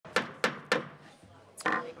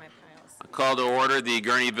my piles. I call to order the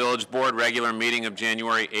Gurnee Village Board regular meeting of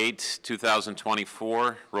January 8,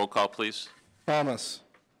 2024. Roll call, please. Thomas.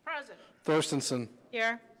 Present. Thorstensen.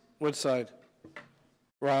 Here. Woodside.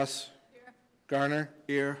 Ross. Here. Garner.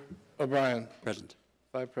 Here. O'Brien. Present.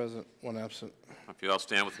 5 present, 1 absent. If you all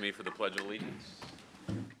stand with me for the Pledge of Allegiance.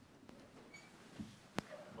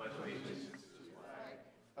 Pledge allegiance to the flag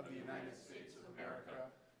Of the United States of America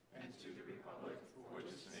and to the republic for which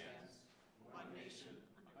it stands, one nation,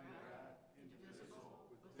 under God, indivisible,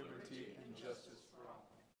 with liberty and justice for all.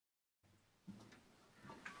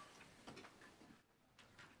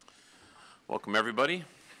 Welcome, everybody.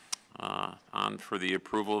 On for the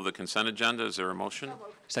approval of the consent agenda. Is there a motion?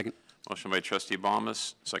 Second. Motion by Trustee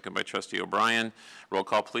Balmas, second by Trustee O'Brien. Roll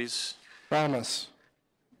call, please. Thomas.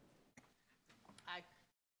 Aye.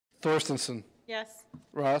 Thorstensen. Yes.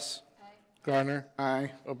 Ross. Aye. Garner. Aye.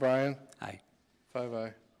 O'Brien. Aye. 5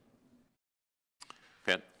 aye.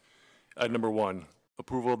 Pat. Item number 1,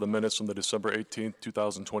 approval of the minutes from the December 18th,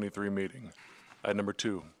 2023 meeting. Item number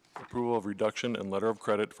 2, approval of reduction in letter of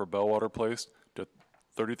credit for Bellwater Place to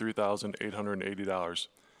 $33,880.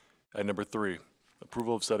 Item number 3,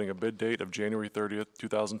 approval of setting a bid date of January 30th,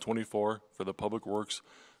 2024 for the Public Works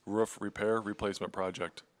Roof Repair Replacement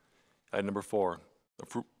Project. Item number 4,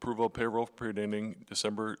 approval of payroll period ending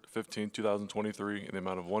December 15th, 2023 in the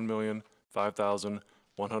amount of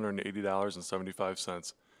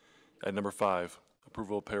 $1,005,180.75. Item number 5,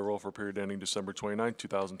 approval of payroll for period ending December 29th,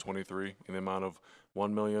 2023 in the amount of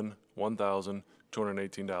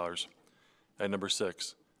 $1,001,218. Item number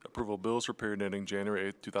 6, approval of bills for period ending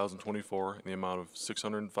January 8th, 2024 in the amount of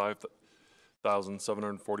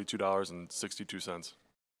 $605,742.62. Is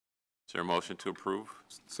there a motion to approve?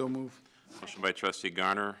 So move. Motion by Trustee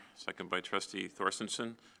Garner, second by Trustee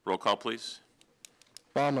Thorstensen. Roll call, please.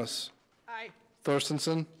 Thomas. Aye.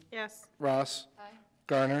 Thorstensen. Yes. Ross. Aye.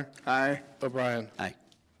 Garner. Aye. O'Brien. Aye.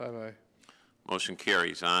 5 aye. Motion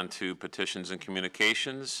carries. On to petitions and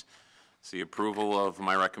communications. It's the approval of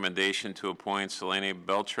my recommendation to appoint Selene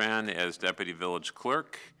Beltran as Deputy Village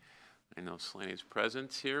Clerk. I know Selene's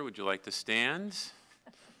present here. Would you like to stand?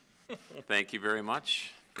 Thank you very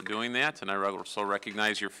much for doing that. And I also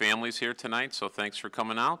recognize your families here tonight, so thanks for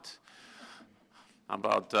coming out. How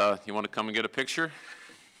about, you want to come and get a picture?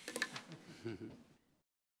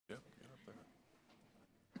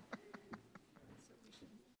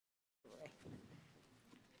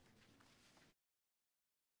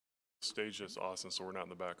 Stage is awesome, so we're not in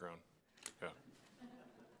the background. Yeah.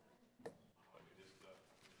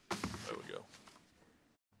 There we go.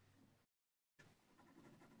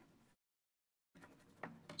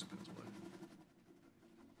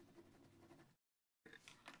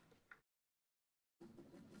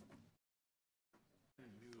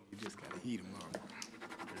 You just gotta heat them up.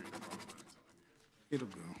 It'll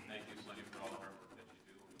go. Thank you, Selene, for all the hard work that you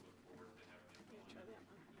do. We look forward to having you fill in and do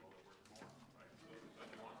all the work more. Right, so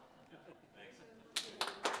second one. Thanks.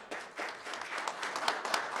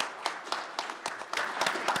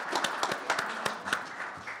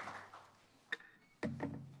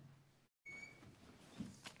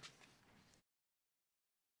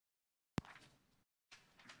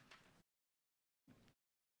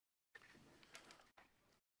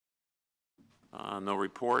 No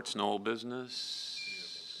reports, no old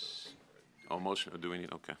business. Oh, motion, do we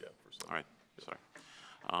need, okay. Yeah, for some. All right, sorry.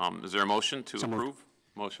 Is there a motion to approve?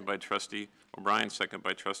 Motion by Trustee O'Brien, second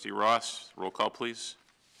by Trustee Ross. Roll call, please.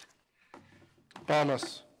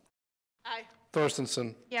 Thomas. Aye.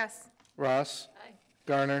 Thorstensen. Yes. Ross. Aye.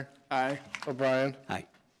 Garner. Aye. O'Brien. Aye.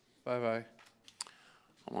 5 aye.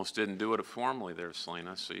 Almost didn't do it formally there,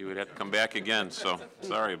 Selena, so you would have to come back again, so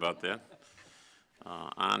sorry about that.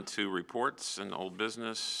 On to reports and old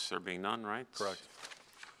business. There being none, right? Correct.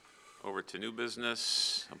 Over to new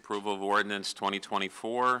business. Approval of ordinance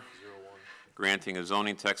 2024. Granting a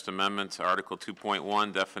zoning text amendment to Article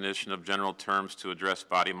 2.1, definition of general terms to address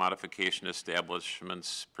body modification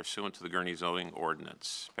establishments pursuant to the Gurnee zoning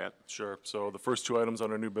ordinance. Pat? Sure. So the first 2 items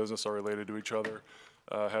on our new business are related to each other.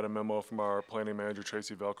 Had a memo from our planning manager,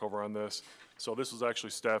 Tracy Valcover, on this. So this was actually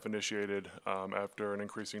staff initiated after an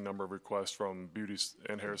increasing number of requests from beauty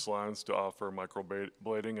and hair salons to offer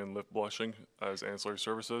microblading and lip blushing as ancillary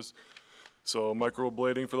services. So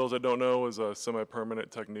microblading, for those that don't know, is a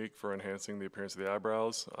semi-permanent technique for enhancing the appearance of the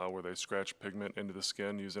eyebrows, where they scratch pigment into the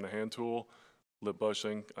skin using a hand tool. Lip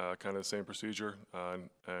blushing, kind of the same procedure,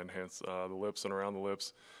 enhance the lips and around the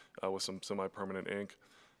lips with some semi-permanent ink.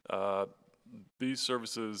 These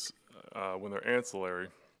services, when they're ancillary,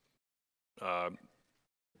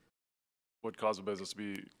 would cause a business to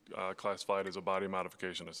be classified as a body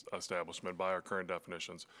modification establishment by our current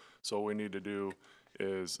definitions. So what we need to do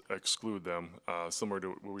is exclude them, similar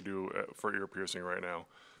to what we do for ear piercing right now.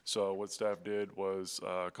 So what staff did was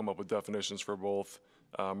come up with definitions for both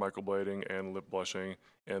microblading and lip blushing,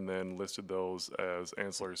 and then listed those as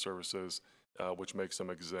ancillary services, which makes them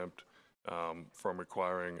exempt from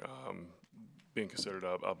requiring being considered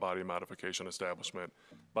a body modification establishment.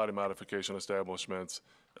 Body modification establishments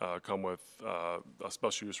come with a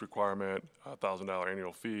special use requirement, $1,000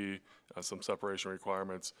 annual fee, some separation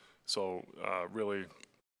requirements. So really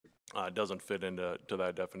doesn't fit into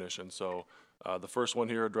that definition. So the first one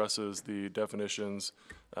here addresses the definitions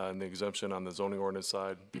and the exemption on the zoning ordinance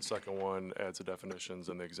side. The second one adds the definitions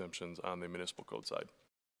and the exemptions on the municipal code side.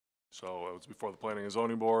 So it was before the Planning and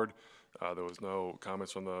Zoning Board. There was no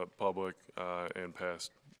comments from the public and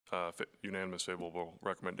passed unanimous favorable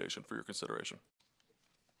recommendation for your consideration.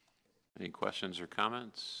 Any questions or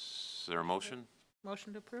comments? Is there a motion?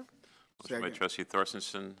 Motion to approve? Motion by Second. trustee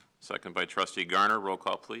Thorstensen, second by trustee Garner. Roll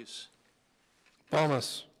call, please.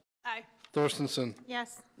 Thomas. Aye. Thorstensen.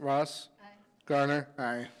 Yes. Ross. Garner.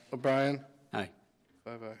 Aye. O'Brien. Aye.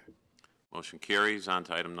 5-0. Motion carries. On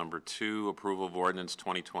to item number 2, approval of ordinance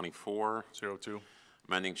 2024, 02.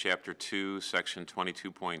 amending Chapter 2, Section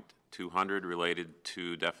 22.200 related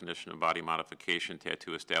to definition of body modification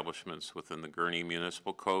tattoo establishments within the Gurnee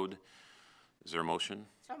Municipal Code. Is there a motion?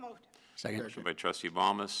 So moved. Second. Motion by trustee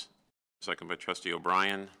Balmas, second by trustee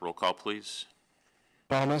O'Brien. Roll call, please.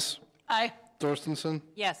 Thomas. Aye. Thorstensen.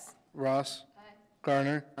 Yes. Ross.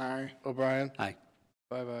 Garner. Aye. O'Brien. Aye.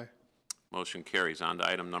 5-0. Motion carries. On to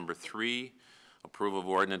item number 3, approval of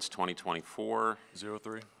ordinance 2024,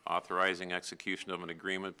 03. authorizing execution of an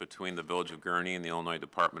agreement between the Village of Gurnee and the Illinois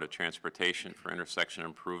Department of Transportation for intersection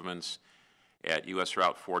improvements at U.S.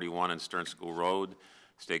 Route 41 and Stern School Road,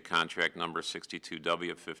 state contract number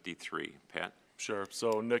 62W53. Pat? Sure.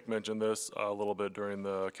 So Nick mentioned this a little bit during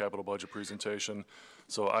the capital budget presentation.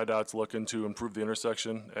 So IDOT's looking to improve the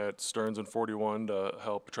intersection at Stearns and 41 to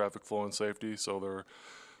help traffic flow and safety. So they're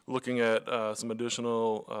looking at some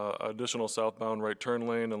additional southbound right turn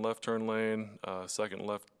lane and left turn lane, second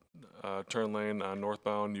left turn lane on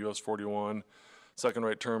northbound US 41, second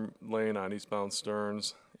right turn lane on eastbound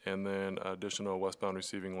Stearns, and then additional westbound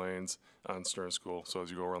receiving lanes on Stearns School. So as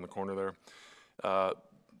you go around the corner there.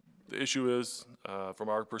 The issue is, from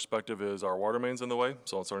our perspective, is our water main's in the way,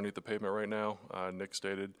 so it's underneath the pavement right now. Nick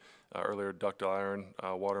stated earlier ductile iron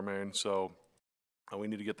water main, so we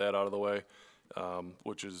need to get that out of the way,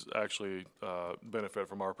 which is actually benefit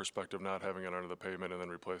from our perspective, not having it under the pavement and then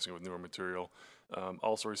replacing it with newer material.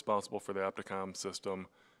 Also responsible for the Apticom system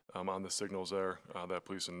on the signals there that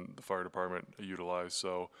police and the fire department utilize.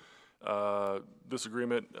 So this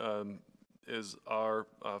agreement is our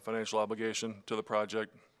financial obligation to the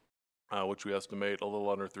project, which we estimate a little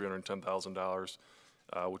under $310,000,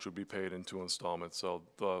 which would be paid in 2 installments. So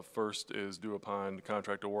the first is due upon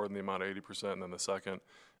contract award in the amount of 80%, and then the second,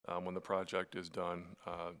 when the project is done,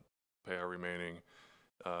 pay our remaining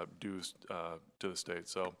dues to the state.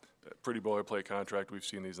 So pretty boilerplate contract. We've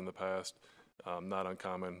seen these in the past. Not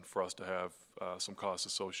uncommon for us to have some costs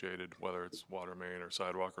associated, whether it's water main or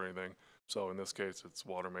sidewalk or anything. So in this case, it's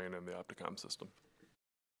water main and the Apticom system.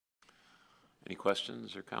 Any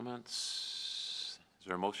questions or comments? Is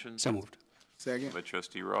there a motion? So moved. Second. By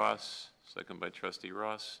trustee Ross, second by trustee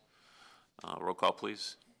Ross. Roll call,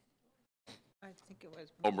 please. I think it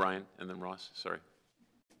was. O'Brien and then Ross, sorry.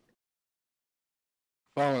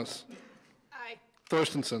 Thomas. Aye.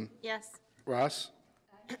 Thorstensen. Yes. Ross.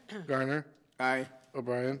 Garner. Aye.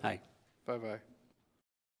 O'Brien. Aye. 5-0.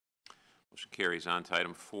 Motion carries. On to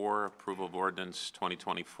item 4, approval of ordinance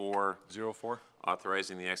 2024, 04.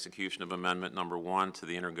 authorizing the execution of amendment number 1 to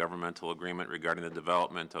the intergovernmental agreement regarding the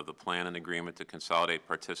development of the plan and agreement to consolidate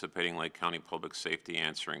participating Lake County public safety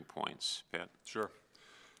answering points. Pat? Sure.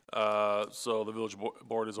 So the village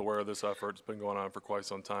board is aware of this effort. It's been going on for quite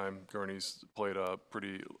some time. Gurnee's played a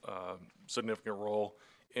pretty significant role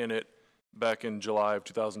in it. Back in July of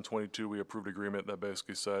 2022, we approved an agreement that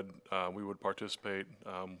basically said we would participate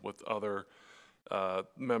with other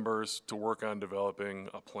members to work on developing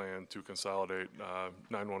a plan to consolidate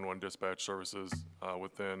 911 dispatch services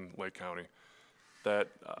within Lake County. That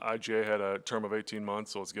IGA had a term of 18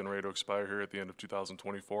 months, so it's getting ready to expire here at the end of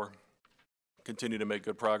 2024. Continue to make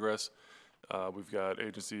good progress. We've got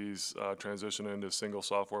agencies transitioning to single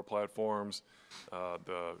software platforms.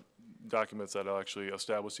 The documents that actually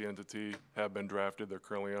establish the entity have been drafted. They're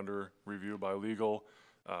currently under review by legal.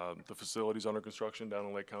 The facility's under construction down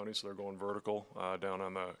in Lake County, so they're going vertical down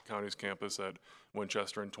on the county's campus at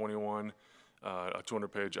Winchester and 21. A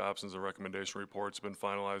 200-page options and recommendation report's been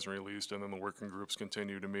finalized and released, and then the working groups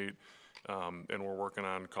continue to meet, and we're working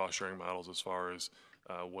on cost-sharing models as far as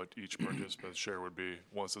what each participant's share would be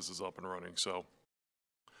once this is up and running. So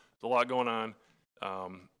there's a lot going on.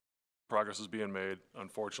 Progress is being made.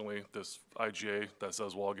 Unfortunately, this IGA that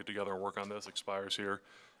says we'll all get together and work on this expires here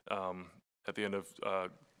at the end of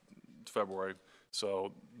February.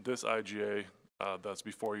 So this IGA that's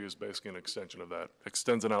before you is basically an extension of that.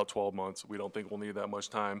 Extends it out 12 months. We don't think we'll need that much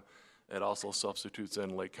time. It also substitutes in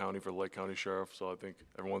Lake County for the Lake County Sheriff. So I think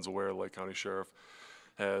everyone's aware Lake County Sheriff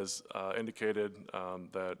has indicated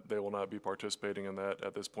that they will not be participating in that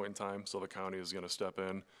at this point in time. So the county is going to step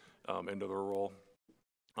in into their role.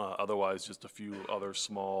 Otherwise, just a few other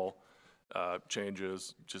small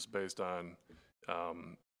changes just based on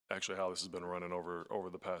actually how this has been running over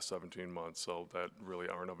the past 17 months, so that really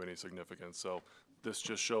aren't of any significance. So this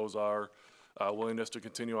just shows our willingness to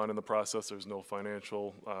continue on in the process. There's no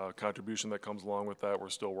financial contribution that comes along with that. We're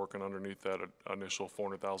still working underneath that initial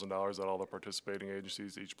 $400,000 that all the participating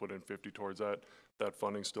agencies each put in 50 towards that. That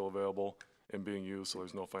funding's still available and being used, so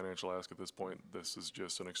there's no financial ask at this point. This is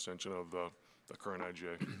just an extension of the current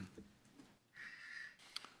IGA.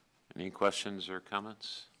 Any questions or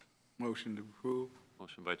comments? Motion to approve.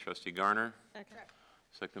 Motion by trustee Garner, Second.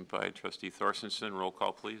 second by trustee Thorstensen. Roll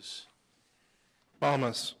call, please.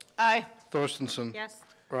 Balmas. Aye. Thorstensen. Yes.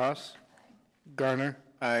 Ross. Garner.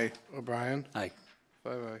 Aye. O'Brien. Aye.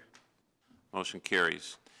 5 aye. Motion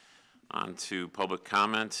carries. On to public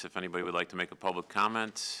comment. If anybody would like to make a public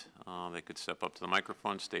comment, they could step up to the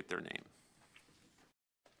microphone, state their name.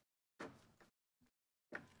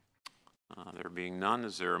 There being none,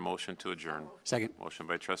 is there a motion to adjourn? Second. Motion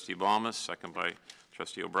by trustee Balmas, second by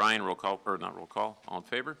trustee O'Brien. Roll call, or not roll call, all in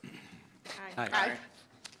favor? Aye. Aye.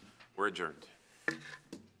 We're adjourned.